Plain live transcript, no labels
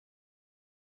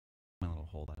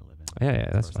hole that I live in. Yeah,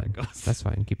 that's fine. That's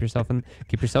fine. Keep yourself in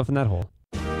that hole.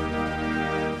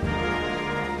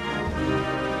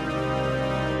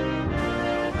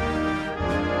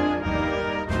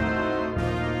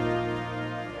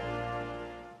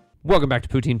 Welcome back to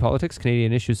Poutine Politics,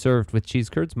 Canadian issues served with cheese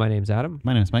curds. My name's Adam.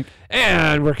 My name's Mike.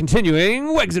 And we're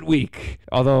continuing WEXIT Week.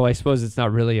 Although I suppose it's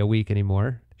not really a week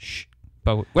anymore. Shh.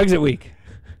 But WEXIT Week.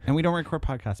 And we don't record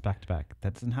podcasts back to back.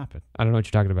 That doesn't happen. I don't know what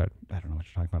you're talking about. I don't know what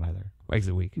you're talking about either.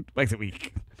 WEXIT Week. WEXIT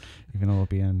Week. Even though it'll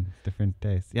be on different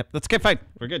days. Yep, that's okay, fine.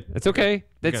 We're good. It's okay.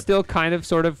 That's still kind of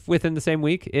sort of within the same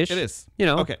week-ish. It is. You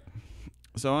know. Okay.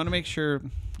 So I want to make sure,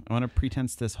 I want to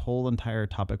pretense this whole entire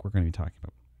topic we're going to be talking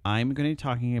about. I'm going to be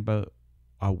talking about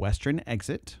a Western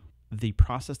exit, the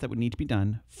process that would need to be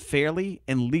done fairly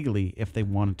and legally if they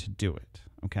wanted to do it.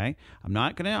 Okay? I'm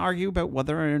not going to argue about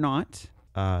whether or not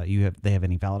they have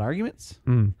any valid arguments.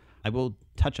 I will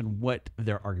touch on what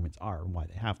their arguments are and why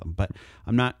they have them, but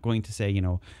I'm not going to say,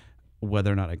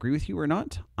 whether or not I agree with you or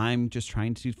not. I'm just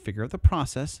trying to figure out the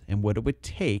process and what it would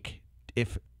take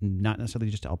if not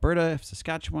necessarily just Alberta, if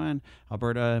Saskatchewan,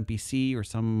 Alberta, BC, or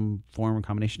some form or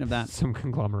combination of that. Some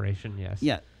conglomeration, yes.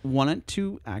 Yeah. Wanted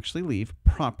to actually leave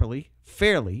properly,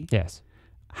 fairly. Yes.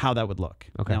 How that would look.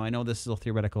 Okay. Now, I know this is all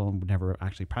theoretical and would never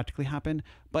actually practically happen,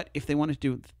 but if they wanted to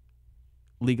do it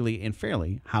legally and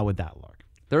fairly, how would that look?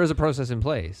 There is a process in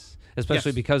place, especially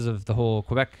Yes. because of the whole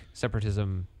Quebec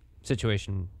separatism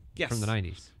situation Yes. from the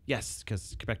 90s. Yes,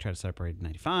 because Quebec tried to separate in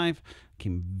 95,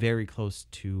 came very close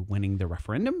to winning the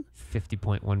referendum.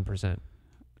 50.1%.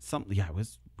 Yeah, it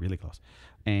was really close.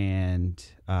 And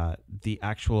the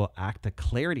actual act, the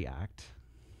Clarity Act,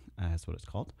 is what it's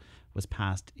called, was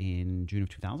passed in June of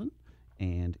 2000.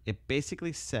 And it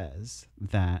basically says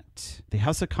that the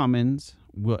House of Commons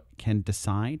can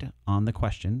decide on the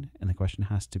question, and the question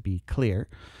has to be clear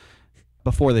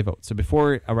before they vote. So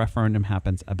before a referendum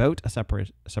happens about a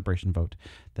separation vote,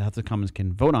 the House of Commons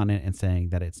can vote on it and saying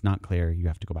that it's not clear, you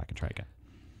have to go back and try again.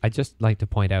 I'd just like to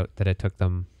point out that it took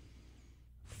them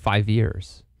 5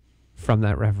 years from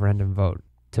that referendum vote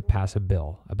to pass a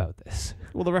bill about this.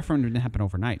 Well, the referendum didn't happen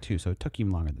overnight too, so it took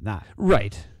even longer than that.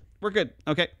 Right. We're good.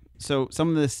 Okay. So some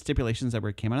of the stipulations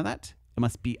that came out of that, it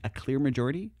must be a clear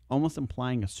majority, almost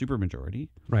implying a supermajority.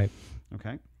 Right.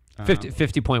 Okay.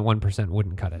 50.1%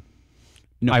 wouldn't cut it.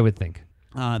 No. I would think.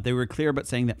 They were clear about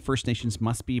saying that First Nations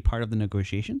must be part of the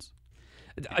negotiations.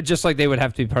 Just like they would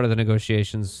have to be part of the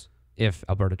negotiations if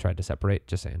Alberta tried to separate.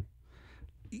 Just saying.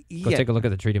 Go take a look at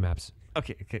the treaty maps.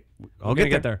 Okay. We're going to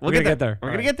get there. We're going to get there. We're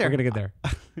going to get there. We're going to get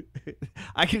there.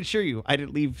 I can assure you, I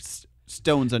didn't leave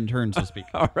stones unturned, so to speak.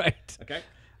 All right. Okay.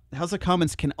 The House of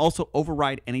Commons can also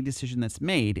override any decision that's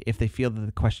made if they feel that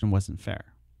the question wasn't fair.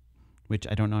 Which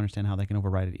I don't understand how they can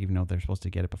override it, even though they're supposed to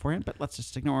get it beforehand. But let's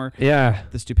just ignore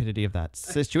the stupidity of that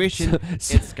situation.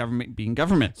 It's government being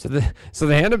government. So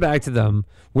they hand it back to them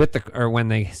when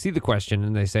they see the question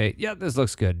and they say, yeah, this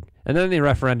looks good. And then the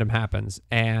referendum happens,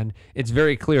 and it's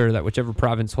very clear that whichever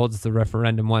province holds the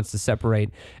referendum wants to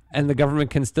separate, and the government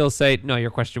can still say, no,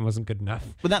 your question wasn't good enough.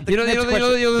 But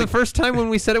the first time when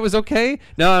we said it was okay?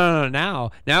 No. Now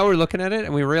we're looking at it,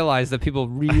 and we realize that people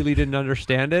really didn't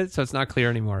understand it, so it's not clear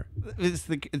anymore. It's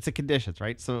the conditions,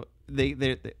 right? So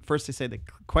they first they say the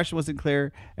question wasn't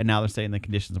clear, and now they're saying the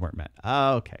conditions weren't met.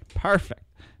 Okay, perfect.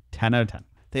 10 out of 10.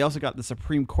 They also got the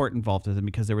Supreme Court involved with them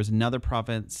because there was another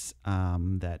province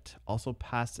that also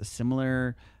passed a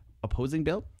similar opposing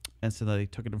bill. And so they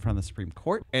took it in front of the Supreme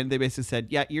Court. And they basically said,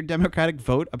 yeah, your democratic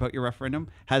vote about your referendum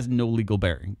has no legal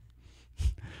bearing.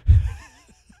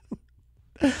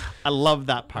 I love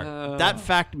that part. That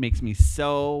fact makes me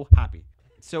so happy.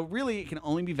 So really, it can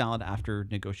only be valid after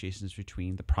negotiations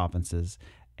between the provinces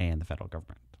and the federal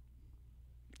government.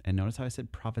 And notice how I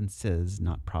said provinces,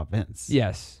 not province.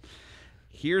 Yes.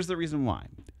 Here's the reason why.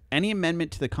 Any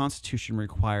amendment to the Constitution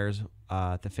requires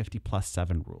the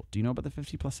 50+7 rule. Do you know about the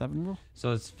 50+7 rule?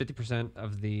 So it's 50%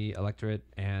 of the electorate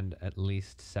and at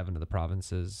least 7 of the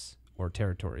provinces or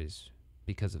territories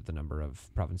because of the number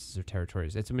of provinces or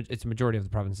territories. It's a majority of the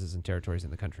provinces and territories in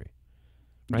the country.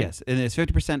 Right? Yes, and it's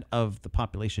 50% of the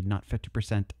population, not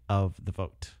 50% of the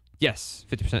vote. Yes,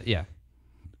 50%, yeah.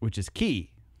 Which is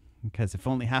key. Because if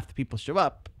only half the people show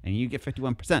up and you get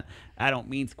 51%, I don't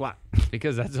mean squat.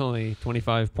 Because that's only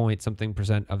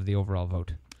 25-point-something% of the overall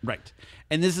vote. Right.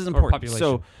 And this is important. Population.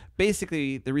 So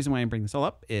basically, the reason why I'm bringing this all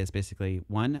up is basically,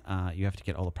 one, you have to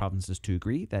get all the provinces to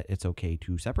agree that it's okay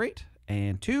to separate.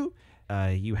 And two,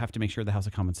 you have to make sure the House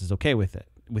of Commons is okay with it,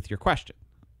 with your question.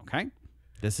 Okay?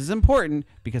 This is important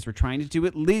because we're trying to do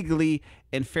it legally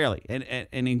and fairly and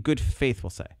in good faith, we'll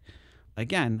say.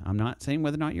 Again, I'm not saying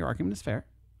whether or not your argument is fair.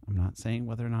 I'm not saying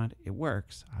whether or not it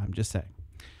works. I'm just saying.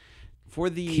 For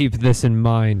the Keep this in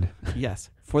mind. yes,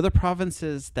 for the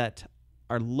provinces that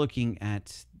are looking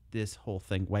at this whole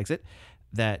thing, WEXIT,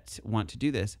 that want to do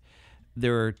this,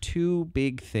 there are two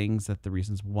big things that the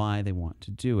reasons why they want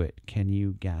to do it. Can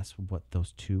you guess what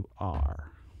those two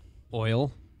are?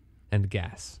 Oil and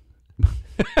gas.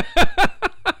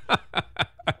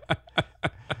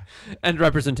 And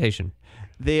representation.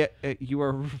 They, you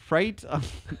are right on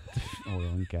oil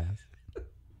and gas.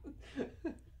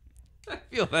 I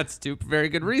feel that's two very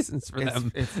good reasons for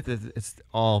them. It's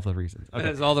all the reasons. Okay.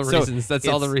 That's all the So reasons. That's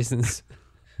all the it's reasons.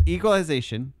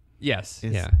 Equalization Yes.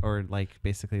 is, Yeah. or like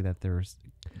basically that there's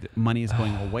money is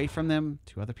going away from them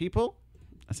to other people.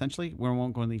 Essentially, we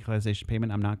won't go into the equalization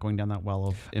payment. I'm not going down that well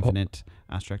of infinite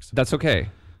asterisks. That's okay,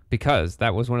 because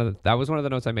that was one of the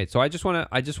notes I made. So I just want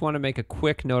to make a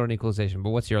quick note on equalization. But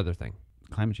what's your other thing?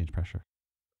 Climate change pressure.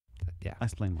 Yeah. I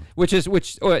explain more.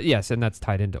 Yes, and that's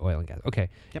tied into oil and gas. Okay.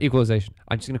 Yep. Equalization.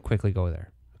 I'm just going to quickly go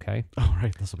there. Okay. All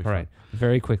right, this will be All fun. right.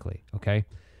 Very quickly. Okay.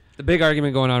 The big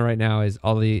argument going on right now is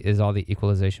all the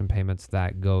equalization payments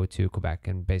that go to Quebec,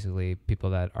 and basically people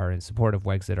that are in support of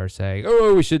WEXIT are saying,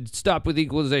 "Oh, we should stop with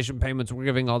equalization payments. We're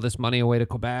giving all this money away to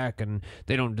Quebec, and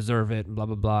they don't deserve it." And blah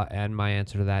blah blah. And my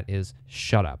answer to that is,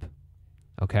 shut up.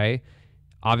 Okay.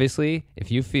 Obviously,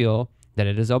 if you feel that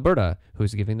it is Alberta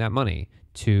who's giving that money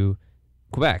to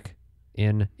Quebec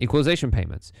in equalization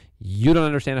payments, you don't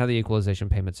understand how the equalization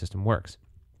payment system works.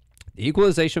 The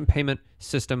equalization payment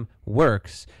system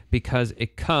works because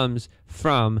it comes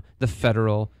from the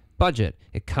federal budget.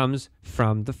 It comes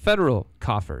from the federal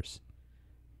coffers.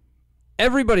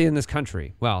 Everybody in this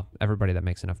country, well, everybody that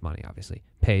makes enough money, obviously,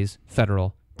 pays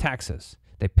federal taxes.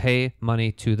 They pay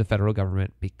money to the federal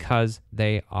government because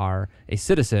they are a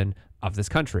citizen of this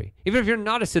country. Even if you're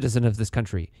not a citizen of this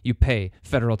country, you pay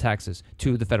federal taxes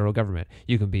to the federal government.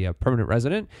 You can be a permanent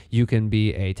resident. You can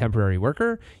be a temporary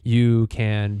worker. You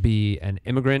can be an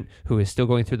immigrant who is still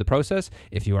going through the process.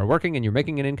 If you are working and you're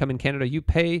making an income in Canada, you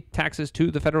pay taxes to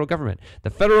the federal government.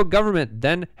 The federal government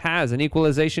then has an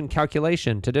equalization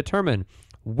calculation to determine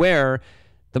where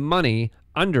the money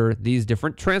under these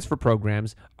different transfer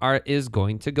programs is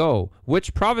going to go,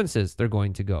 which provinces they're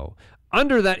going to go.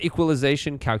 Under that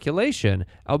equalization calculation,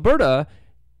 Alberta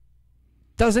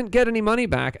doesn't get any money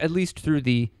back, at least through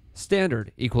the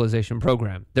standard equalization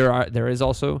program. There is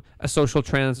also a social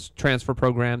transfer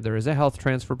program. There is a health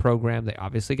transfer program. They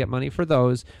obviously get money for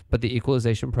those, but the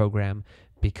equalization program,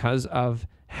 because of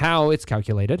how it's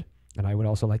calculated, and I would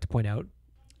also like to point out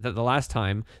that the last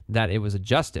time that it was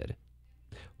adjusted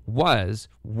was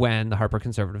when the Harper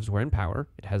Conservatives were in power.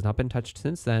 It has not been touched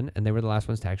since then, and they were the last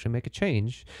ones to actually make a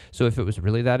change. So if it was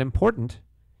really that important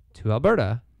to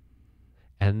Alberta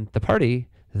and the party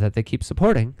that they keep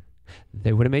supporting,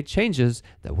 they would have made changes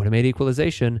that would have made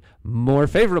equalization more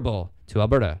favorable to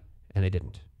Alberta, and they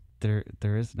didn't. There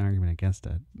is an argument against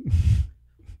it.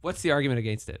 What's the argument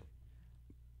against it?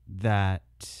 That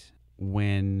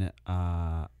when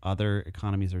other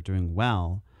economies are doing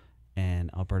well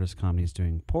and Alberta's economy is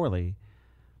doing poorly,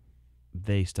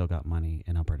 they still got money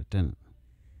and Alberta didn't.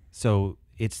 So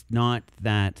it's not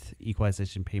that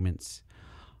equalization payments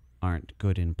aren't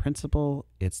good in principle.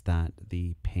 It's that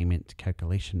the payment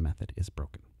calculation method is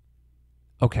broken.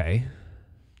 Okay.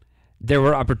 There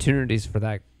were opportunities for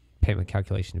that payment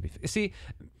calculation to be. See,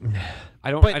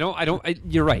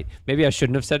 you're right. Maybe I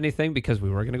shouldn't have said anything because we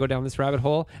were going to go down this rabbit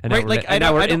hole, and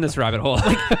now we're in this rabbit hole.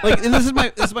 And this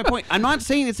is my point. I'm not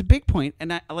saying it's a big point,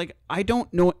 and I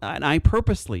don't know, and I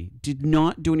purposely did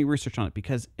not do any research on it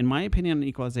because, in my opinion, on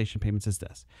equalization payments is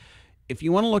this: if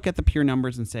you want to look at the pure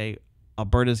numbers and say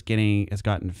Alberta's has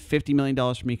gotten $50 million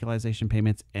from equalization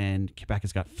payments and Quebec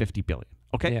has got $50 billion,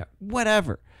 okay, Yeah.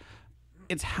 whatever.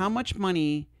 It's how much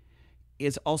money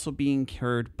is also being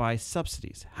incurred by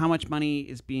subsidies. How much money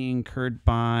is being incurred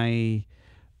by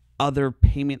other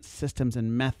payment systems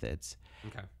and methods?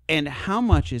 Okay. And how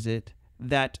much is it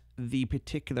that the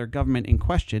particular government in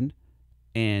question,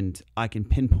 and I can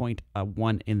pinpoint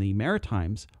one in the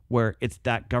Maritimes where it's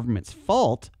that government's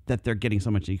fault that they're getting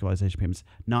so much equalization payments,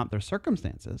 not their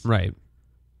circumstances. Right.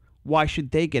 Why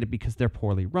should they get it? Because they're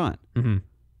poorly run. Mm-hmm.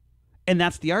 And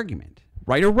that's the argument.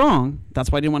 Right or wrong,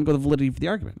 that's why I didn't want to go to the validity of the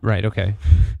argument. Right. Okay.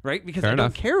 Right? Because Fair I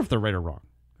enough. don't care if they're right or wrong.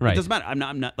 Right. It doesn't matter.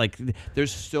 I'm not like,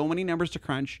 there's so many numbers to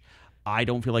crunch. I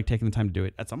don't feel like taking the time to do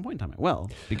it. At some point in time, I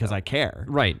will because I care.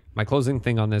 Right. My closing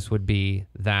thing on this would be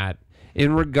that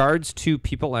in regards to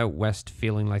people out west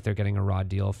feeling like they're getting a raw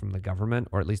deal from the government,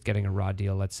 or at least getting a raw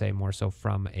deal, let's say more so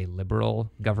from a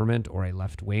liberal government or a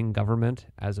left-wing government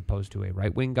as opposed to a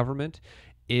right-wing government,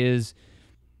 is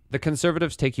the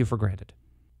Conservatives take you for granted.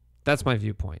 That's my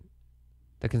viewpoint.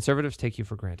 The Conservatives take you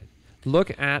for granted.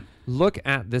 Look at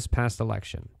this past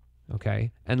election,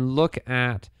 okay? And look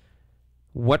at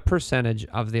what percentage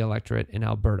of the electorate in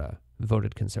Alberta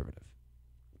voted Conservative.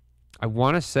 I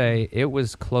want to say it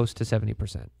was close to 70%,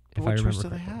 if I remember correctly. What choice do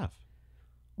they have?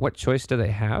 What choice do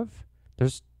they have?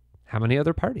 There's how many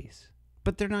other parties?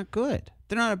 But they're not good.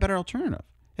 They're not a better alternative.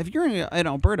 If you're in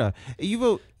Alberta, you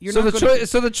vote. You're so not the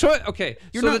choice. So the choice. Okay.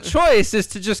 The choice is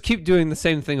to just keep doing the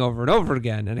same thing over and over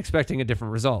again and expecting a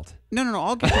different result. No.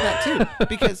 I'll get to that too,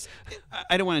 because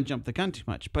I don't want to jump the gun too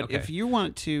much. But Okay. if you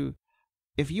want to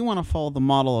follow the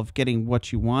model of getting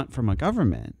what you want from a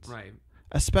government, Right.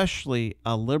 especially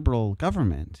a liberal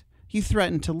government, you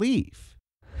threaten to leave,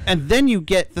 and then you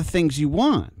get the things you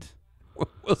want.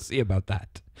 We'll see about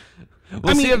that.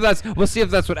 We'll see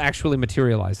if that's what actually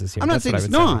materializes here. I'm not saying it's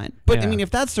not, but yeah. I mean, if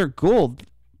that's their goal,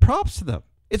 props to them.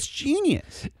 It's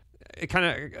genius. It kind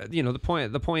of,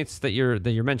 the points that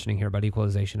you're mentioning here about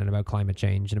equalization and about climate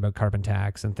change and about carbon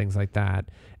tax and things like that,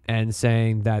 and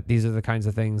saying that these are the kinds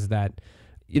of things that,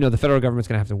 the federal government's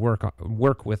going to have to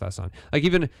work with us on. Like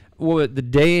even the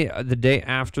day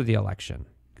after the election,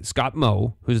 Scott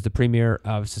Moe, who's the premier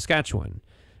of Saskatchewan,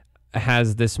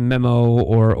 has this memo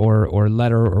or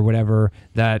letter or whatever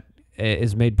that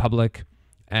is made public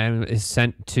and is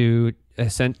sent to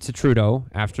Trudeau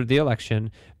after the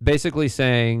election, basically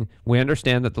saying, we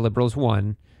understand that the Liberals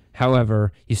won.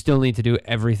 However, you still need to do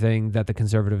everything that the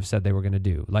Conservatives said they were going to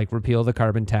do, like repeal the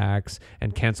carbon tax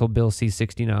and cancel Bill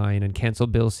C-69 and cancel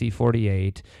Bill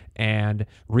C-48 and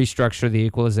restructure the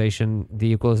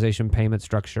equalization payment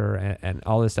structure and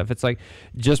all this stuff. It's like,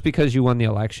 just because you won the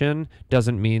election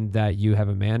doesn't mean that you have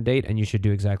a mandate and you should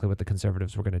do exactly what the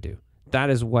Conservatives were going to do. That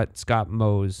is what Scott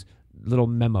Moe's little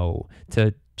memo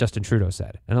to Justin Trudeau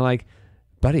said. And I'm like,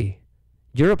 buddy,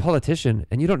 you're a politician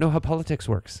and you don't know how politics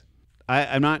works.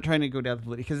 I'm not trying to go down the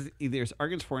political, because there's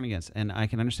arguments for and against, and I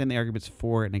can understand the arguments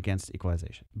for and against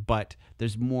equalization, but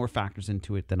there's more factors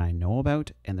into it than I know about,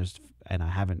 and I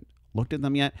haven't looked at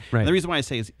them yet. Right. And the reason why I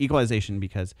say is equalization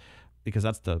because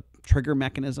that's the trigger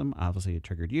mechanism. Obviously, it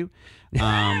triggered you, and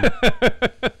I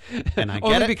get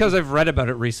only it because I've read about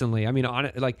it recently. I mean,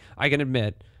 I can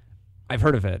admit I've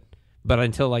heard of it, but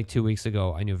until like 2 weeks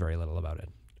ago, I knew very little about it.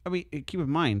 I mean, keep in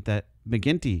mind that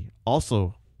McGuinty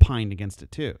also pined against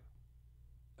it too.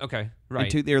 Okay, right.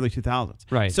 Into the early 2000s.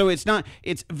 Right. So it's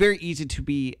very easy to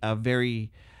be a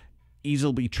very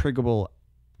easily triggerable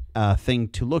thing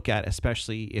to look at,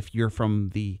 especially if you're from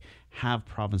the have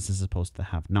provinces as opposed to the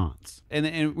have nots. And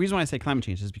the reason why I say climate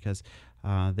change is because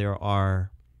there are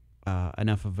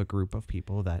enough of a group of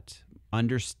people that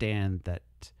understand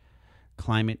that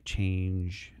climate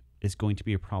change is going to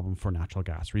be a problem for natural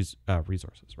gas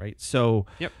resources, right? So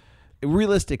yep.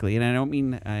 Realistically, and I don't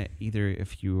mean either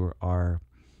if you are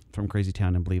from crazy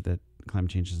town and believe that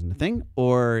climate change isn't a thing,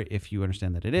 or if you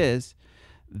understand that it is,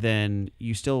 then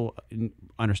you still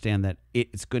understand that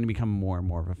it's going to become more and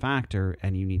more of a factor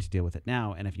and you need to deal with it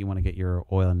now. And if you want to get your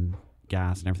oil and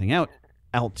gas and everything out,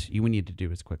 you need to do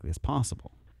it as quickly as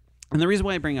possible. And the reason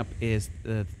why I bring up is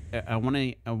I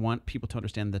want people to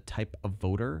understand the type of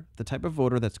voter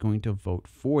that's going to vote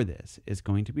for this is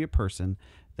going to be a person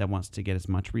that wants to get as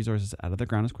much resources out of the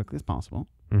ground as quickly as possible.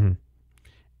 Mm-hmm.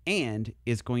 And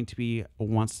is going to be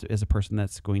is a person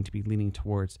that's going to be leaning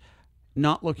towards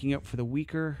not looking out for the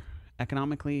weaker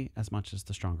economically as much as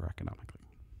the stronger economically.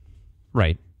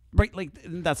 Right. Like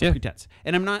that's a pretense.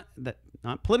 And I'm not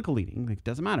political leaning. Like, it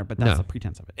doesn't matter, but that's a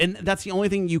pretense of it. And that's the only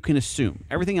thing you can assume.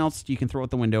 Everything else you can throw out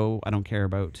the window. I don't care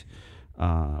about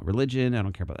religion. I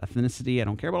don't care about ethnicity. I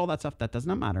don't care about all that stuff. That does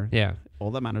not matter. Yeah. All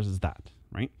that matters is that,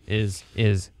 right? Is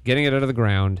getting it out of the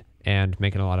ground and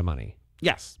making a lot of money.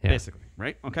 Yes, basically,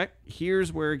 right? Okay.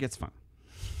 Here's where it gets fun.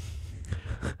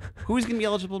 Who's going to be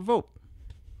eligible to vote?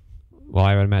 Well,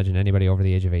 I would imagine anybody over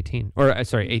the age of 18. Or,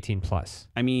 18 plus.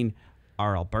 I mean,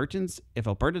 are Albertans, if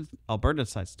Alberta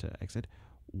decides to exit,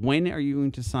 when are you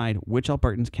going to decide which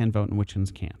Albertans can vote and which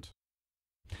ones can't?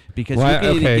 Because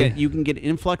you can get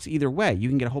influx either way. You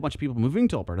can get a whole bunch of people moving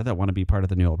to Alberta that want to be part of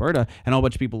the new Alberta, and a whole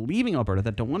bunch of people leaving Alberta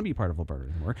that don't want to be part of Alberta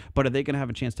anymore. But are they going to have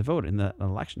a chance to vote in the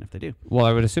election if they do? Well,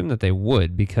 I would assume that they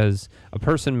would, because a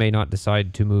person may not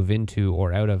decide to move into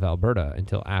or out of Alberta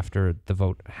until after the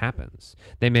vote happens.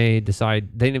 They may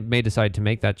decide to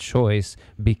make that choice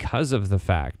because of the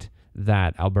fact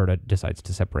that Alberta decides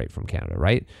to separate from Canada,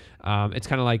 right? It's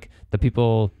kind of like the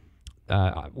people.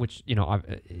 Which it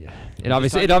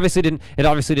obviously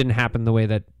didn't happen the way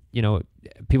that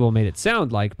people made it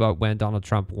sound like. But when Donald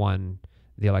Trump won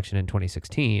the election in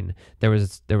 2016, there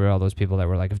were all those people that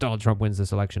were like, if Donald Trump wins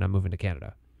this election, I'm moving to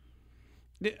Canada.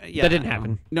 Yeah, That didn't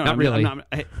happen. No, Not really.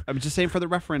 I'm just saying for the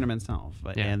referendum itself,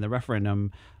 but Yeah. and the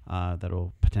referendum that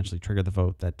will potentially trigger the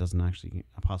vote that doesn't actually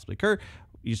possibly occur.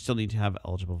 You still need to have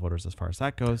eligible voters as far as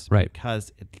that goes, Right.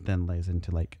 Because it then lays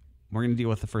into like we're going to deal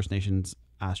with the First Nations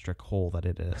asterisk hole that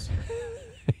it is,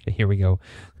 Here we go.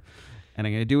 and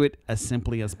I'm going to do it as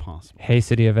simply as possible. Hey,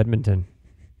 City of Edmonton.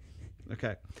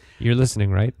 Okay, You're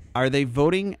listening, right? are they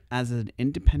voting as an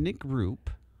independent group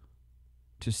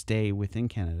to stay within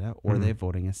Canada, or are they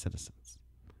voting as citizens?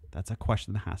 That's a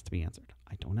question that has to be answered.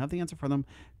 I don't have the answer for them.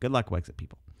 Good luck, Wexit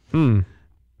people.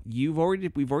 We've already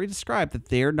described that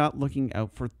they're not looking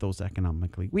out for those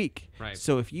economically weak. Right.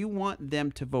 So if you want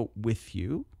them to vote with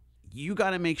you, you got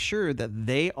to make sure that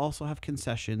they also have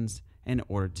concessions in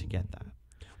order to get that.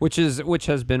 Which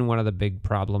has been one of the big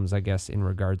problems, I guess, in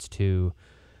regards to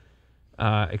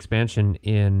expansion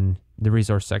in the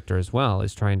resource sector as well,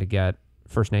 is trying to get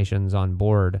First Nations on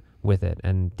board with it.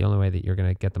 And the only way that you're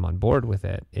going to get them on board with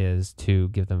it is to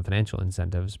give them financial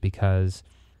incentives, because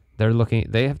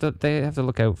they have to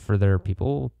look out for their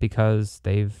people, because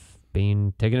they've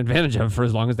been taken advantage of for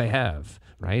as long as they have,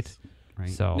 right? Right.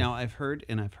 So now I've heard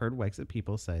Wexit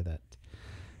people say that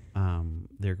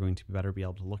they're going to be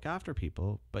able to look after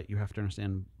people, but you have to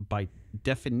understand, by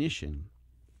definition,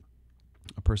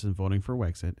 a person voting for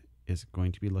Wexit is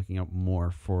going to be looking out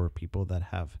more for people that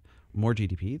have more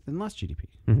GDP than less GDP.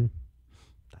 Mm-hmm.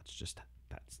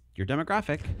 That's your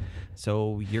demographic.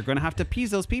 So you're going to have to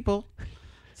appease those people.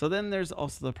 So then there's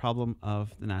also the problem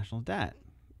of the national debt,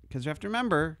 because you have to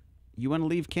remember, you want to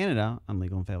leave Canada on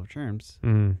legal and favorable terms.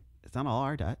 It's not all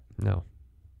our debt. No.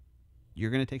 You're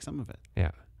going to take some of it.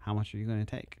 Yeah. How much are you going to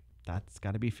take? That's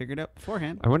got to be figured out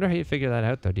beforehand. I wonder how you figure that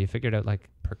out, though. Do you figure it out like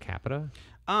per capita?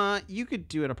 You could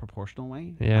do it a proportional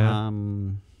way. Yeah.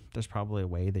 There's probably a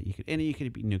way that you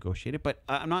could be negotiated, but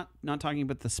I'm not talking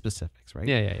about the specifics, right?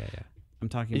 Yeah. I'm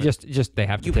talking about Just they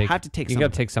have to you take. have to take. You some got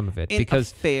of to take some of it, in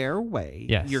because a fair way.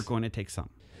 Yes. You're going to take some.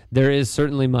 there is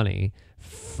certainly money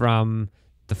from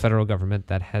the federal government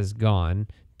that has gone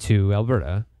to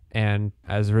Alberta, and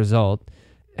as a result,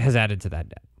 has added to that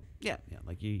debt. Yeah.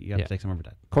 Like you have to take some of our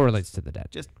debt. Correlates to the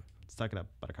debt. Just suck it up,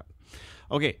 buttercup.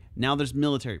 Okay, now there's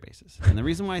military bases. And the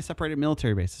reason why I separated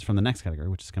military bases from the next category,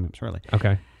 which is coming up shortly,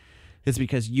 Okay. is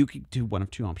because you could do one of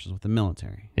two options with the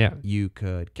military. Yeah. You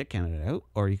could kick Canada out,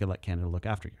 or you could let Canada look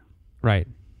after you. Right.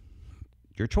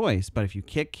 Your choice, but if you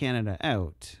kick Canada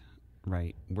out,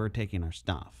 right, we're taking our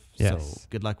stuff. Yes. So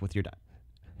good luck with your debt.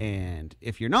 And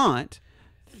if you're not,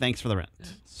 thanks for the rent.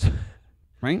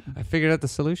 Right? I figured out the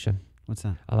solution. What's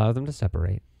that? Allow them to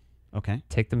separate. Okay.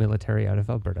 Take the military out of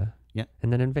Alberta. Yeah.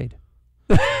 And then invade.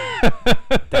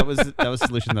 That was a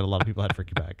solution that a lot of people had for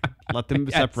Quebec. Let them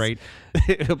Yes. separate,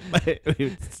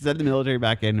 send the military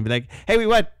back in, and be like, "Hey, we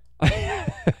won."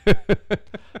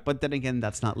 But then again,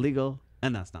 that's not legal,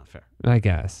 and that's not fair. I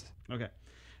guess. Okay.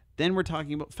 Then we're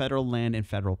talking about federal land and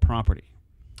federal property.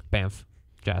 Banff,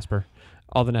 Jasper,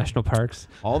 all the national parks.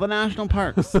 All the national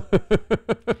parks.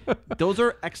 Those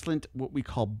are excellent, what we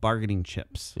call bargaining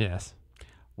chips. Yes.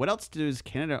 What else does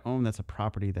Canada own that's a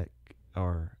property that,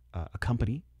 or a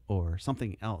company, or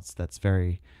something else that's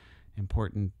very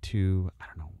important to, I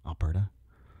don't know, Alberta?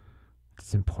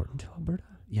 It's important to Alberta.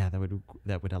 Yeah, that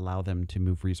would allow them to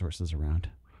move resources around.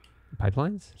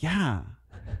 Pipelines? Yeah.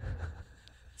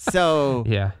 So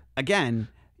Yeah. again,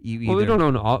 you Well, either,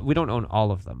 we don't own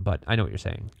all of them, but I know what you're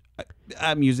saying.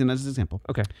 I'm using it as an example.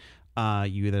 Okay.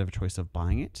 You either have a choice of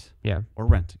buying it Yeah. or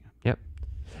renting it. Yep.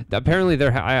 Apparently,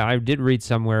 I did read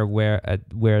somewhere where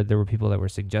there were people that were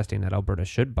suggesting that Alberta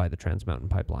should buy the Trans Mountain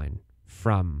Pipeline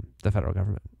from the federal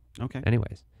government. Okay.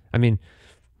 Anyways, I mean,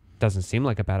 doesn't seem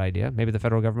like a bad idea. Maybe the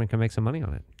federal government can make some money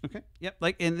on it. Okay. Yep.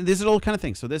 Like, and this is all kind of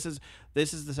thing. So this is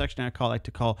the section I like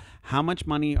to call how much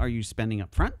money are you spending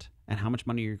up front and how much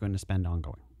money you're going to spend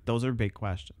ongoing. Those are big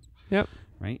questions. Yep.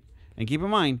 Right. And keep in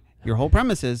mind, your whole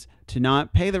premise is to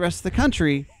not pay the rest of the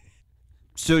country.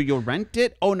 So you'll rent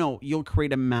it. Oh no, you'll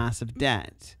create a massive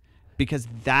debt because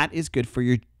that is good for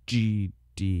your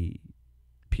GDP.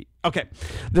 Okay.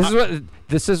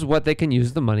 This is what they can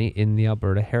use the money in the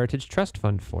Alberta Heritage Trust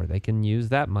Fund for. They can use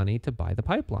that money to buy the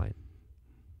pipeline.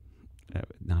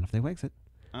 Not if they Wexit.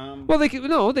 Well,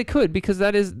 they could, because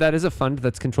that is a fund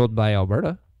that's controlled by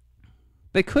Alberta.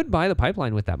 They could buy the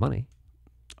pipeline with that money.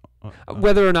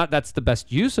 Whether or not that's the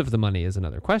best use of the money is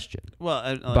another question.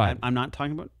 Well, But- I'm not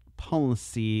talking about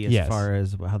policy as far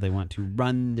as how they want to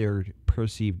run their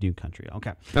perceived new country.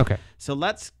 Okay. So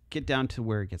let's get down to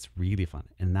where it gets really fun,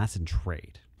 and that's in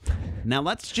trade. Now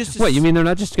let's just what, you mean they're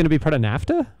not just going to be part of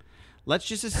NAFTA? Let's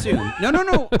just assume.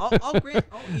 No. I'll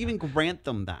even grant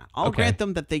them that. I'll grant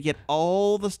them that they get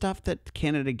all the stuff that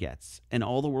Canada gets and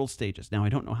all the world stages. Now, I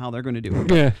don't know how they're going to do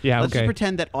it. Let's just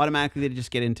pretend that automatically they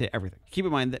just get into everything. Keep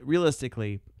in mind that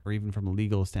realistically, or even from a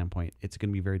legal standpoint, it's going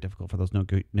to be very difficult for those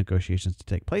negotiations to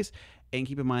take place. And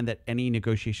keep in mind that any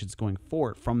negotiations going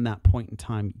forward from that point in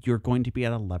time, you're going to be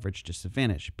at a leverage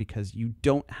disadvantage because you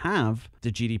don't have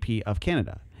the GDP of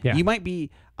Canada. Yeah. You might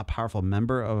be a powerful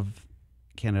member of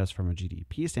Canada's from a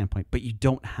GDP standpoint, but you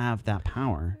don't have that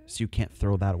power, so you can't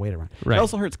throw that weight around. Right. It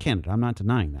also hurts Canada. I'm not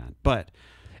denying that, but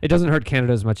it doesn't hurt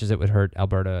Canada as much as it would hurt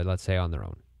Alberta, let's say, on their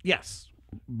own. yes,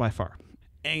 by far.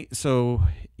 So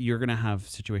you're going to have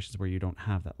situations where you don't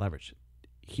have that leverage.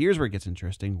 Here's where it gets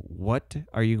interesting. What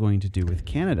are you going to do with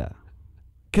Canada?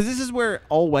 Because this is where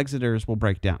all WEXITers will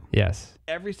break down. Yes.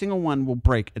 Every single one will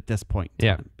break at this point.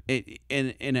 Yeah.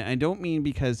 And I don't mean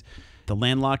because the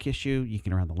landlock issue, you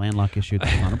can around the landlock issue,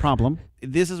 that's not a problem.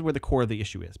 This is where the core of the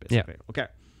issue is, basically. Yeah. Okay.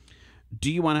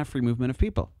 Do you want to have free movement of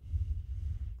people?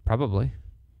 Probably.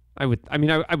 I would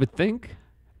think.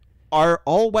 Are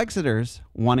all WEXITers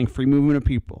wanting free movement of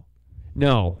people?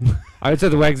 No. I would say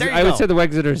the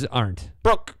WEXITers aren't.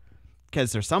 Broke.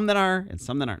 Because there's some that are and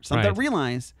some that aren't. Some that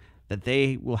realize that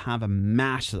they will have a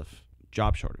massive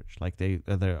job shortage. Like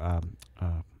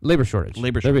Labor shortage.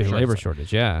 Labor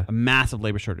shortage, yeah. A massive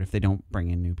labor shortage if they don't bring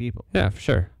in new people. Yeah, for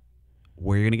sure.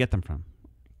 Where are you going to get them from?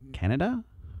 Canada?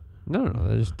 No.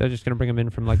 They're just going to bring them in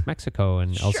from like Mexico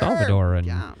and El Salvador and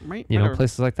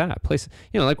places like that.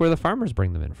 Like where the farmers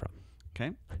bring them in from.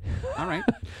 Okay. All right.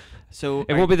 So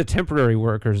it won't be the temporary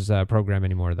workers program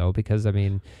anymore, though, because I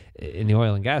mean, in the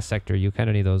oil and gas sector, you kind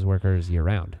of need those workers year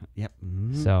round. Yep.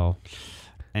 Mm-hmm. So,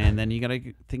 and then you got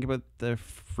to think about the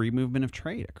free movement of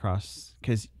trade across,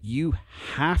 because you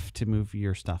have to move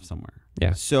your stuff somewhere.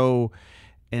 Yeah. So,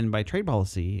 and by trade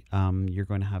policy, you're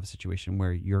going to have a situation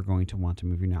where you're going to want to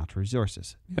move your natural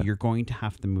resources. Yeah. You're going to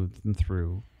have to move them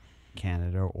through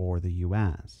Canada or the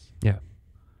U.S. Yeah.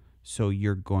 So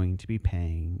you're going to be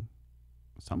paying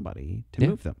somebody to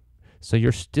move them. So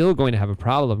you're still going to have a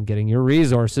problem getting your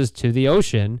resources to the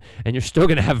ocean, and you're still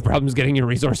going to have problems getting your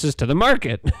resources to the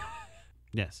market.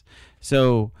 Yes.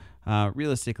 So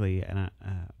realistically,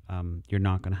 you're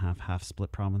not going to have half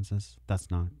split provinces.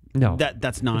 That's not. No.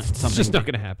 That's not something. It's just not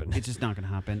going to happen. It's just not going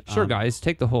to happen. Sure, guys,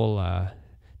 take the whole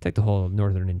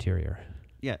northern interior.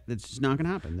 Yeah, it's just not going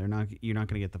to happen. You're not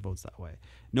going to get the votes that way.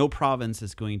 No province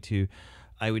is going to.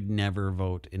 I would never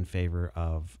vote in favor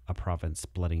of a province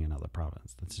splitting another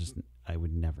province. I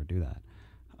would never do that.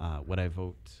 Would I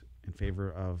vote in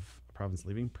favor of a province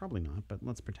leaving? Probably not, but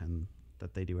let's pretend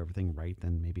that they do everything right,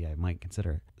 then maybe I might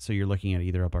consider it. So you're looking at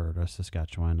either Alberta,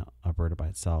 Saskatchewan, Alberta by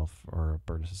itself, or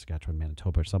Alberta, Saskatchewan,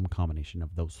 Manitoba, or some combination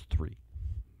of those three.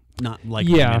 Not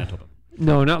likely Manitoba.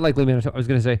 No, not likely Manitoba. I was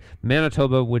going to say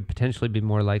Manitoba would potentially be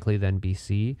more likely than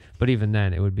BC, but even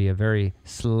then it would be a very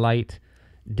slight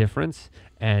difference,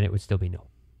 and it would still be no.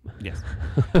 Yes.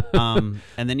 And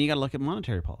then you got to look at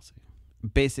monetary policy.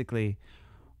 Basically,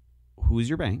 who's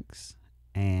your banks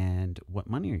and what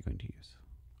money are you going to use?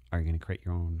 Are you going to create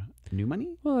your own new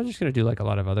money? Well, I'm just going to do like a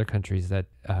lot of other countries that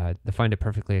they find it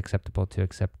perfectly acceptable to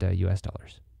accept U.S.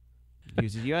 dollars.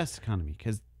 Use the U.S. economy,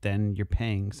 because then you're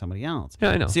paying somebody else.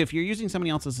 Yeah, I know. See, if you're using somebody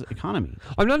else's economy.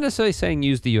 I'm not necessarily saying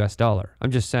use the U.S. dollar.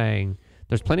 I'm just saying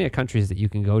there's plenty of countries that you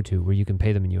can go to where you can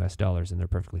pay them in U.S. dollars, and they're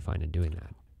perfectly fine in doing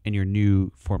that. In your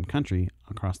new formed country,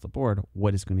 across the board,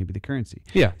 what is going to be the currency?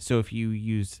 Yeah. So if you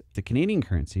use the Canadian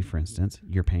currency, for instance,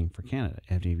 you're paying for Canada.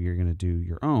 If you're going to do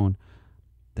your own,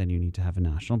 then you need to have a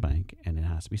national bank, and it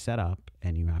has to be set up,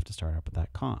 and you have to start up at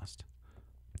that cost.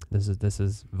 This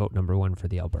is vote number 1 for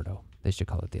the Alberto. They should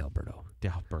call it the Alberto. The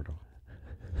Alberto.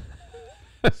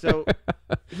 So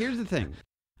here's the thing.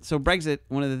 So Brexit,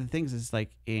 one of the things is like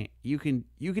you can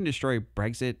destroy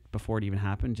Brexit before it even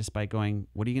happened just by going,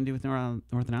 what are you going to do with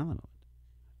Northern Ireland?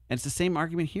 And it's the same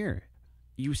argument here.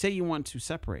 You say you want to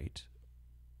separate,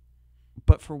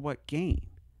 but for what gain?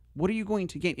 What are you going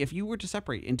to gain? If you were to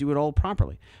separate and do it all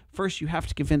properly, first you have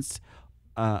to convince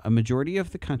a majority of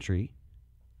the country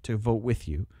to vote with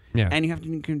you. Yeah. And you have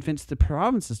to convince the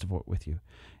provinces to vote with you.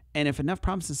 And if enough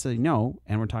provinces say no,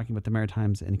 and we're talking about the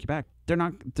Maritimes and Quebec,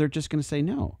 they're just going to say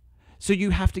no. So you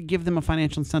have to give them a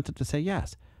financial incentive to say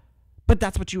yes. But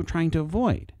that's what you were trying to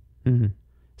avoid. Mm-hmm.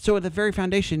 So at the very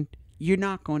foundation, you're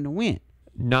not going to win.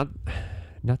 Not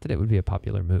that it would be a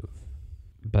popular move,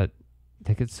 but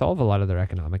they could solve a lot of their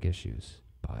economic issues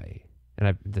by,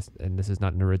 this is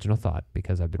not an original thought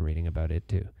because I've been reading about it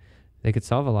too. They could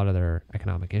solve a lot of their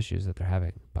economic issues that they're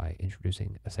having by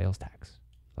introducing a sales tax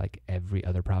like every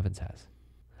other province has.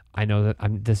 I know that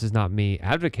this is not me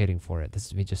advocating for it. This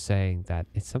is me just saying that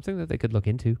it's something that they could look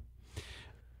into.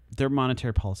 Their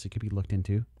monetary policy could be looked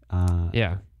into.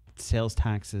 Yeah. Sales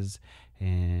taxes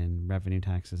and revenue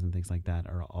taxes and things like that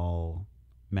are all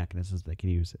mechanisms they can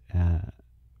use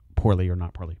poorly or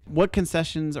not poorly. What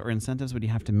concessions or incentives would you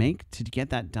have to make to get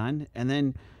that done? And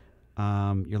then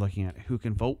you're looking at who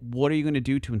can vote. What are you going to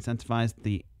do to incentivize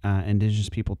the Indigenous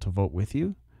people to vote with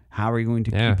you? How are you going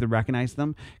to recognize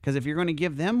them? Because if you're going to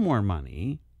give them more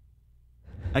money,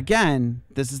 again,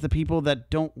 this is the people that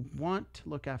don't want to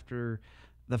look after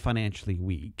the financially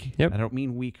weak. Yep. I don't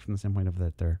mean weak from the standpoint of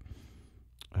that they're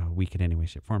weak in any way,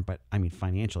 shape, form, but I mean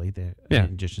financially, the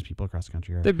Indigenous people across the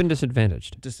country they've been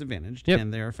disadvantaged,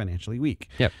 and they're financially weak.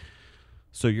 Yep.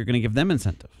 So you're going to give them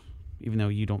incentive, even though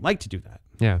you don't like to do that.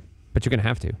 Yeah, but you're going to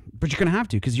have to. But you're going to have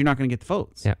to because you're not going to get the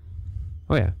votes. Yeah.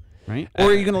 Oh yeah. Right? Or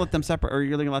are you going to let them separate, or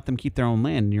you're going to let them keep their own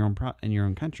land in your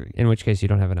own country? In which case, you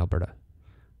don't have an Alberta,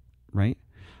 right?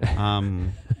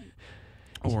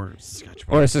 Or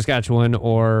Saskatchewan,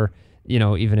 or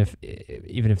even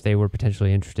if they were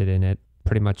potentially interested in it,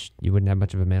 pretty much you wouldn't have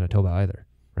much of a Manitoba either,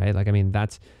 right? Like, I mean,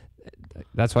 that's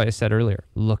why I said earlier,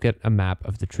 look at a map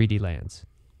of the treaty lands,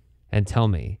 and tell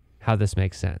me how this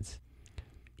makes sense,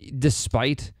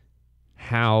 despite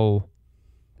how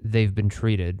they've been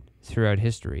treated throughout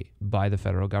history by the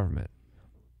federal government.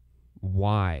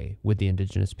 Why would the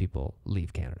Indigenous people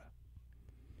leave Canada?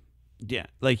 Yeah,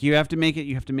 like you have to make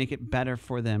it better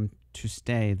for them to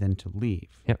stay than to leave.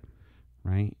 Yep.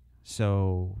 Right?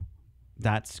 So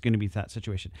that's going to be that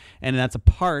situation. And that's a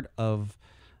part of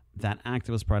that act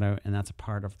that was brought out, and that's a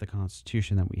part of the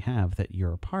Constitution that we have that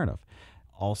you're a part of.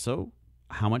 Also,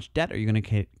 how much debt are you going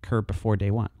to incur before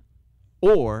day one?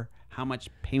 Or how much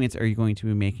payments are you going to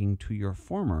be making to your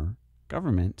former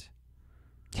government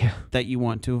that you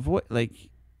want to avoid? Like,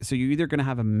 so you're either going to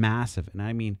have a massive, and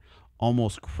I mean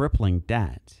almost crippling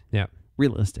debt,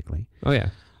 realistically. Oh, yeah.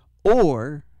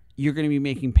 Or you're going to be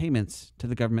making payments to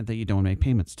the government that you don't make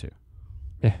payments to.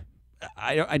 Yeah.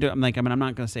 I'm not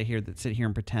going to sit here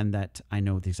and pretend that I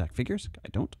know the exact figures. I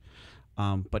don't.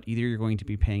 But either you're going to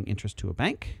be paying interest to a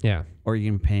bank, or you're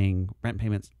going to be paying rent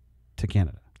payments to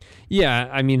Canada. Yeah,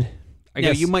 I mean, I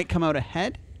guess you might come out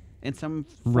ahead in some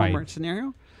former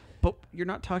scenario, but you're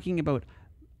not talking about.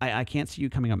 I can't see you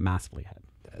coming up massively ahead.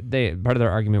 Part of their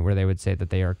argument where they would say that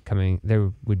they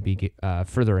would be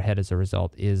further ahead as a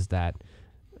result is that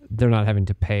they're not having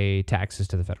to pay taxes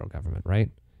to the federal government, right?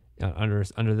 Under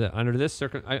this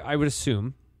circuit, I would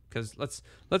assume, because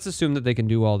let's assume that they can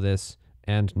do all this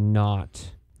and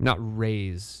not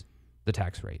raise the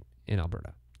tax rate in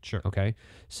Alberta. Sure. Okay.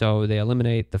 So they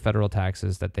eliminate the federal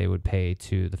taxes that they would pay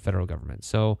to the federal government.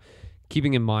 So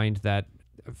keeping in mind that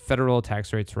federal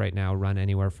tax rates right now run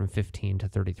anywhere from 15 to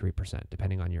 33%,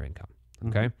 depending on your income.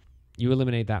 Okay. Mm-hmm. You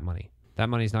eliminate that money. That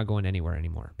money's not going anywhere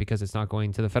anymore because it's not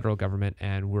going to the federal government.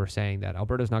 And we're saying that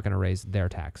Alberta's not going to raise their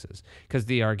taxes, because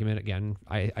the argument, again,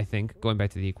 I think going back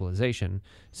to the equalization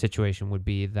situation would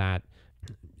be that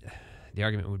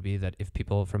if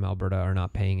people from Alberta are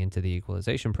not paying into the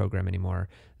equalization program anymore,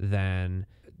 then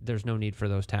there's no need for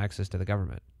those taxes to the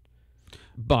government.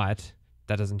 But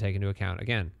that doesn't take into account,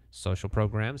 again, social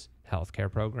programs, healthcare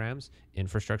programs,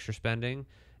 infrastructure spending.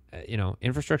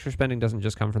 Infrastructure spending doesn't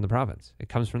just come from the province. It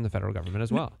comes from the federal government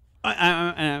as well.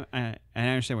 I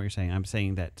understand what you're saying. I'm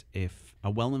saying that if a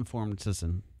well-informed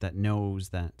citizen that knows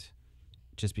that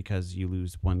just because you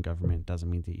lose one government doesn't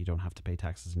mean that you don't have to pay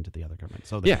taxes into the other government.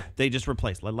 So they just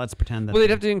replace. Let's pretend that. Well, they'd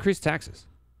have to increase taxes.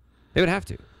 They would have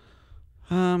to.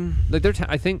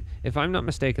 I think, if I'm not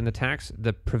mistaken,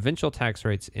 the provincial tax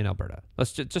rates in Alberta,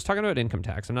 let's just talking about income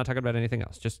tax. I'm not talking about anything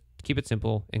else. Just keep it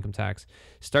simple. Income tax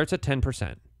starts at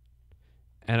 10%,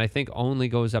 and I think only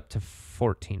goes up to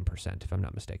 14%, if I'm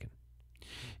not mistaken.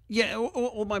 Yeah.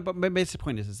 Well, my basic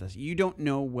point is this: you don't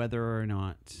know whether or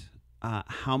not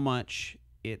how much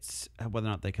whether or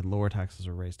not they can lower taxes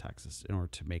or raise taxes in order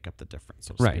to make up the difference,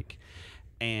 so to speak.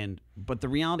 But the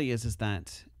reality is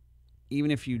that even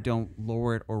if you don't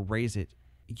lower it or raise it,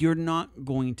 you're not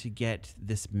going to get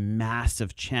this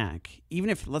massive check. Even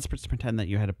if, let's pretend that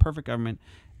you had a perfect government,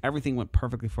 everything went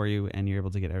perfectly for you, and you're able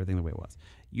to get everything the way it was,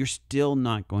 you're still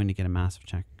not going to get a massive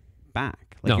check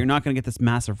back. You're not going to get this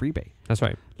massive rebate. That's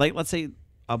right. Like, let's say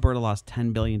Alberta lost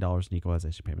 $10 billion in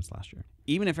equalization payments last year.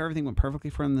 Even if everything went perfectly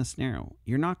for them in this scenario,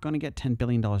 you're not going to get $10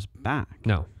 billion back.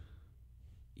 No.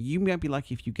 You might be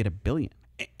lucky if you get $1 billion.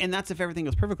 And that's if everything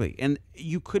goes perfectly. And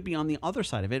you could be on the other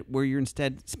side of it, where you're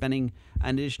instead spending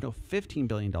an additional $15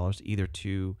 billion either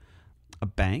to a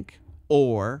bank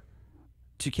or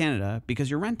to Canada because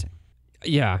you're renting.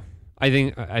 Yeah. I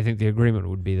think the agreement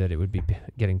would be that it would be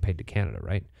getting paid to Canada,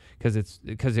 right?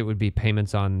 Because it would be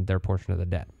payments on their portion of the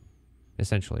debt,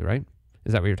 essentially, right?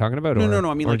 Is that what you're talking about? No.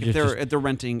 I mean, like if they're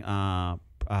renting,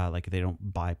 like if they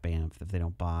don't buy Banff, if they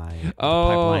don't buy the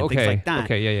pipeline, things like that.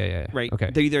 Okay, yeah. Right. Okay.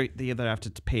 They either have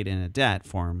to pay it in a debt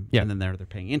form, Yeah. and then they're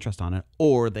paying interest on it,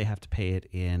 or they have to pay it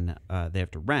in. They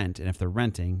have to rent, and if they're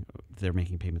renting, they're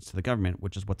making payments to the government,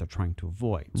 which is what they're trying to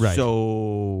avoid. Right.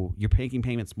 So you're making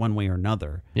payments one way or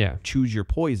another. Yeah. Choose your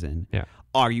poison. Yeah.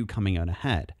 Are you coming out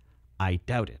ahead? I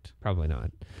doubt it. Probably not.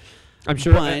 I'm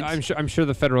sure. I'm sure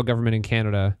the federal government in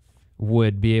Canada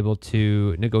would be able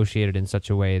to negotiate it in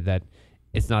such a way that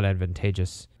it's not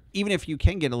advantageous. Even if you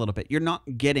can get a little bit, you're not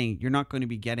going to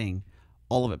be getting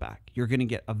all of it back. You're going to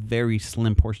get a very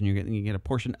slim portion. You get a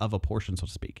portion of a portion, so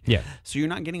to speak. Yeah. So you're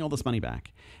not getting all this money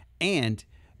back. And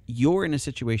you're in a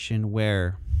situation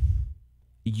where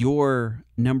your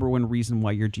number one reason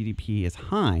why your GDP is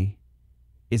high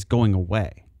is going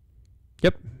away.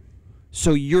 Yep.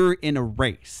 So you're in a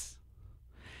race.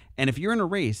 And if you're in a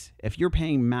race, if you're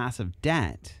paying massive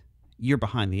debt, you're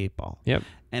behind the eight ball. Yep.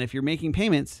 And if you're making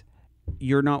payments,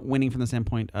 you're not winning from the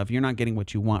standpoint of you're not getting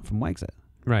what you want from WEXIT.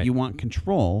 Right. You want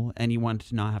control, and you want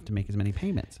to not have to make as many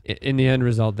payments. In the end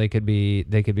result, they could be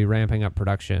ramping up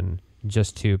production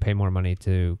just to pay more money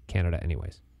to Canada,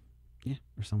 anyways. Yeah,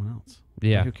 or someone else.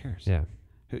 Yeah. Like, who cares? Yeah.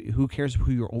 Who cares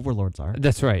who your overlords are?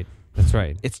 That's right.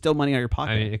 It's still money out of your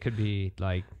pocket. I mean, it could be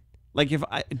like if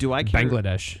I care?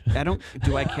 Bangladesh.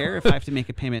 Do I care if I have to make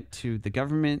a payment to the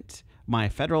government, my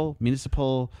federal,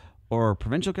 municipal, or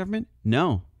provincial government?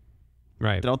 No.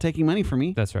 Right. They're all taking money from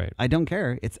me. That's right. I don't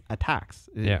care. It's a tax.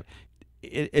 Yeah.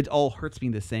 It all hurts me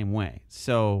the same way.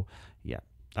 So, yeah.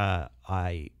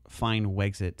 I find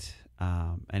WEXIT,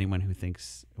 anyone who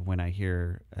thinks when I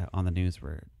hear on the news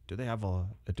where do they have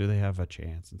a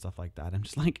chance and stuff like that, I'm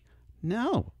just like,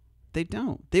 no, they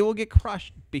don't. They will get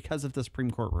crushed because of the Supreme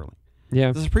Court ruling.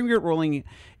 Yeah. The Supreme Court ruling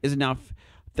is enough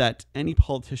that any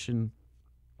politician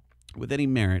with any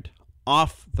merit,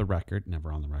 off the record,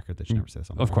 never on the record, they should never say this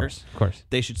on the record. Of course.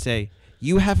 They should say,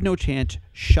 you have no chance,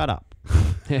 shut up.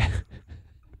 Yeah.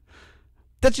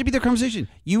 That should be their conversation.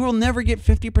 You will never get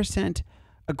 50%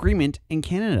 agreement in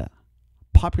Canada,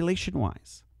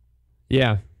 population-wise.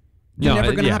 Yeah. It's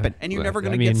never going to happen. And you're never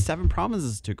going to get 7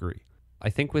 provinces to agree. I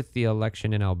think with the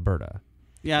election in Alberta.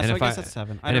 Yeah, and so I guess that's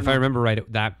 7. If I remember right,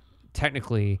 that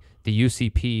technically the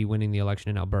UCP winning the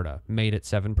election in Alberta made it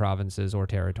 7 provinces or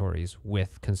territories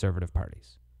with conservative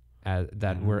parties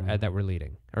that were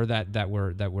leading or that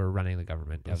were running the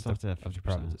government of the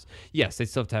provinces. Yes, they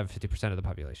still have to have 50% of the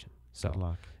population. So good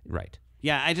luck. Right.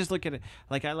 Yeah, I just look at it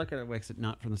like I look at WEXIT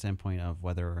not from the standpoint of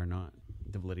whether or not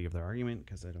the validity of their argument,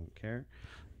 because I don't care,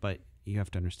 but you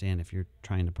have to understand if you're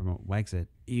trying to promote WEXIT,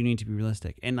 you need to be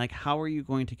realistic. And like, how are you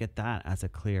going to get that as a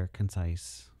clear,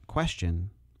 concise question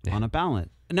on a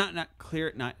ballot? Not clear.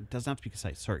 It doesn't have to be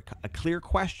concise. Sorry, a clear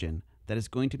question that is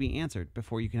going to be answered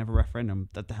before you can have a referendum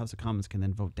that the House of Commons can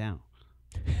then vote down.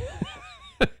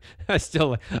 I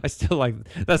still like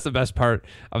that's the best part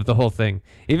of the whole thing.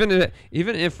 Even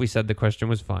if we said the question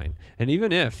was fine, and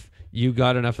even if you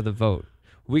got enough of the vote,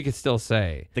 we could still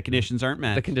say the conditions aren't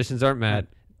met. The conditions aren't met.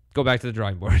 Go back to the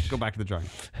drawing board. Go back to the drawing.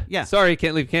 Yeah. Sorry,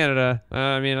 can't leave Canada.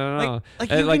 I mean, I don't know. Like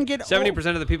you can get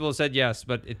 70% of the people said yes,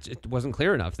 but it wasn't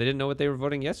clear enough. They didn't know what they were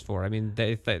voting yes for. I mean,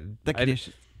 the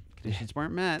conditions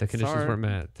weren't met. The conditions weren't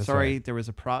met. That's Sorry, right. there was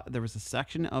a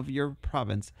section of your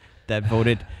province that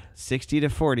voted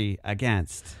 60-40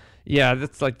 against. Yeah,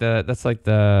 that's like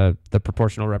the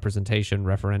proportional representation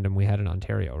referendum we had in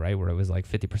Ontario, right? Where it was like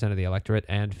 50% of the electorate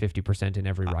and 50% in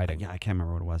every riding. Yeah, I can't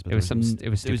remember what it was, but it was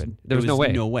stupid. There was no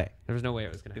way. No way. There was no way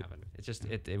it was going to happen. It's just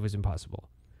it was impossible.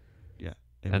 Yeah,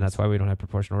 that's why we don't have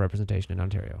proportional representation in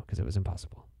Ontario, because it was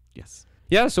impossible. Yes.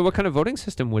 Yeah. So, what kind of voting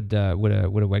system would a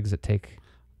WEXIT take?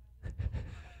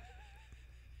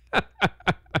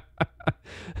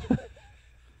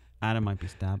 Adam might be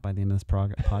stabbed by the end of this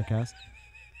podcast.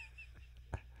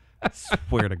 I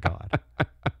swear to God.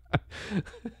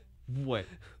 What?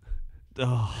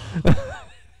 Oh.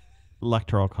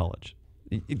 Electoral college.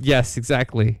 Yes,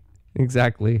 exactly.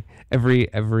 Every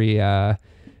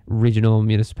regional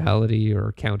municipality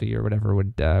or county or whatever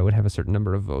would have a certain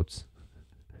number of votes.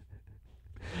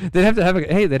 They'd have to have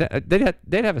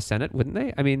they'd have a Senate, wouldn't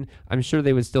they? I mean, I'm sure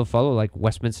they would still follow like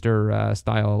Westminster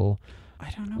style. I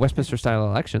don't know. Westminster style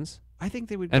elections. I think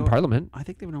they would. And Parliament. I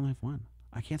think they would only have one.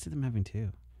 I can't see them having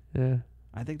 2. Yeah.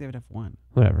 I think they would have 1.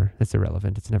 Whatever. It's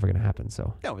irrelevant. It's never going to happen.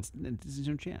 So. No, there's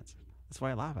no chance. That's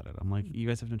why I laugh at it. I'm like, you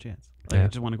guys have no chance. Like, Yeah. I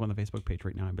just want to go on the Facebook page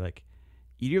right now and be like,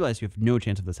 you realize you have no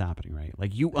chance of this happening, right?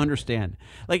 Like, you understand.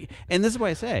 Like, and this is why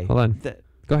I say. Hold on.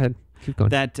 Go ahead. Keep going.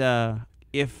 that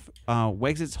if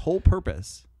Wexit's whole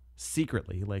purpose,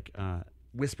 secretly, like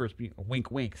whispers, wink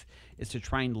winks, is to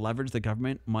try and leverage the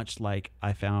government, much like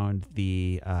I found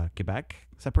the Quebec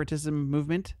separatism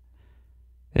movement.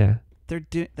 Yeah. They're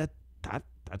doing that.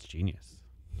 That's genius.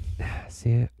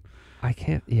 See, I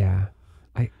can't. Yeah.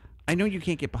 I know you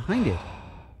can't get behind it,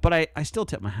 but I still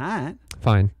tip my hat.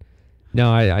 Fine.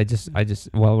 No, I just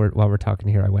while we're talking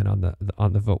here, I went on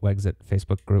the Vote Wexit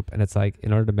Facebook group, and it's like,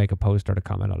 in order to make a post or to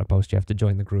comment on a post, you have to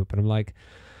join the group, and I'm like,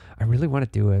 I really want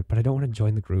to do it, but I don't want to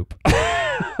join the group.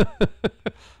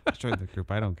 Join the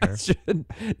group. I don't care.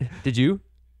 Did you?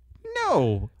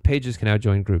 No. Pages can now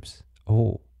join groups.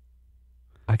 Oh,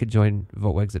 I could join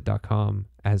votewexit.com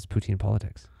as Poutine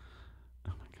Politics.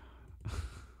 Oh my god.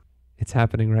 It's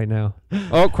happening right now.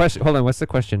 Oh, question. Hold on. What's the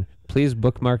question? Please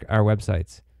bookmark our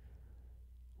websites.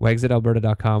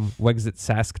 WEXITalberta.com,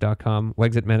 WEXITsask.com,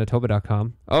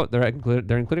 WEXITmanitoba.com. Oh, they're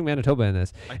including Manitoba in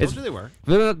this. I told you they were.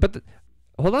 But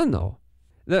hold on though,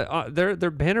 their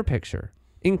banner picture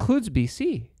includes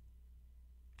BC.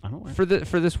 I don't know.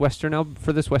 For this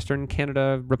Western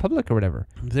Canada Republic or whatever.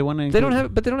 They want to. They don't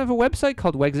have a website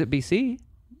called Wexit BC.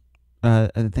 I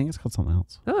think it's called something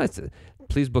else. No,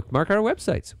 please bookmark our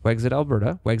websites: Wexit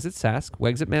Alberta, Wexit Sask,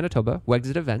 Wexit Manitoba,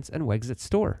 Wexit Events, and Wexit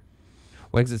Store.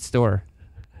 Wexit Store.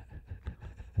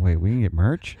 Wait, we can get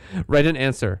merch? Write an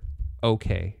answer.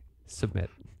 Okay. Submit.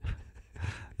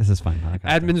 This is fine.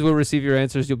 Admins will receive your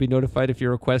answers. You'll be notified if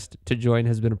your request to join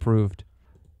has been approved.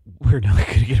 We're not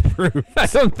going to get approved. I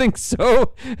don't think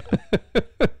so.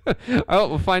 Oh,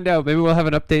 we'll find out. Maybe we'll have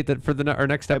an update that for our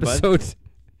next episode.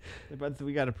 But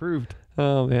we got approved.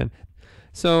 Oh man.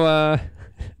 So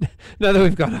now that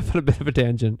we've gone off on a bit of a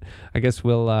tangent, I guess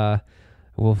we'll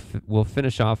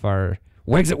finish off our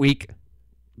Wexit week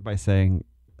by saying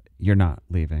you're not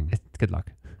leaving. Good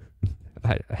luck.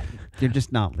 You're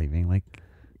just not leaving. Like,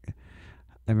 I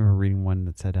remember reading one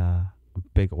that said a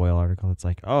big oil article. It's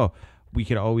like, oh, we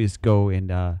could always go and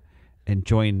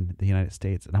join the United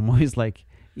States, and I'm always like,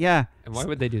 yeah. And why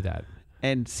would they do that?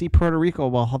 And see Puerto Rico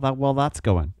while that's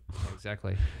going.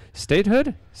 Exactly.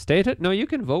 Statehood. No, you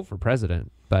can vote for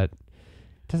president, but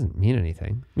it doesn't mean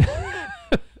anything.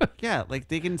 Yeah, like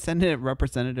they can send a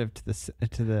representative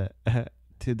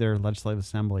to their legislative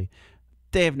assembly.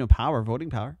 They have no power, voting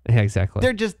power. Yeah, exactly.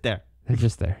 They're just there.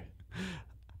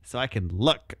 So I can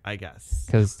look, I guess.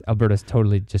 Because Alberta's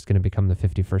totally just going to become the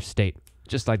 51st state.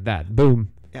 Just like that.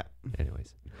 Boom. Yeah.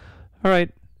 Anyways. All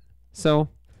right. So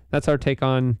that's our take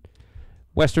on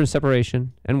Western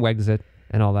separation and Wexit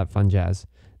and all that fun jazz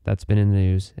that's been in the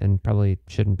news and probably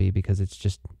shouldn't be, because it's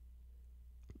just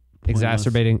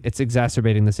exacerbating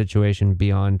the situation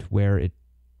beyond where it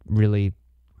really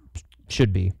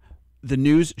should be. The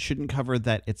news shouldn't cover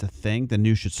that it's a thing. The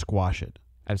news should squash it.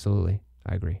 Absolutely.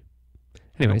 I agree.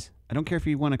 Anyways. I don't care if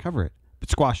you want to cover it, but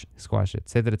squash it. Squash it.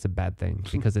 Say that it's a bad thing,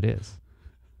 because it is.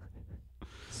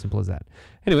 Simple as that.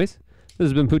 Anyways, this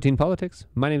has been Poutine Politics.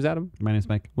 My name's Adam. My name's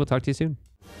Mike. We'll talk to you soon.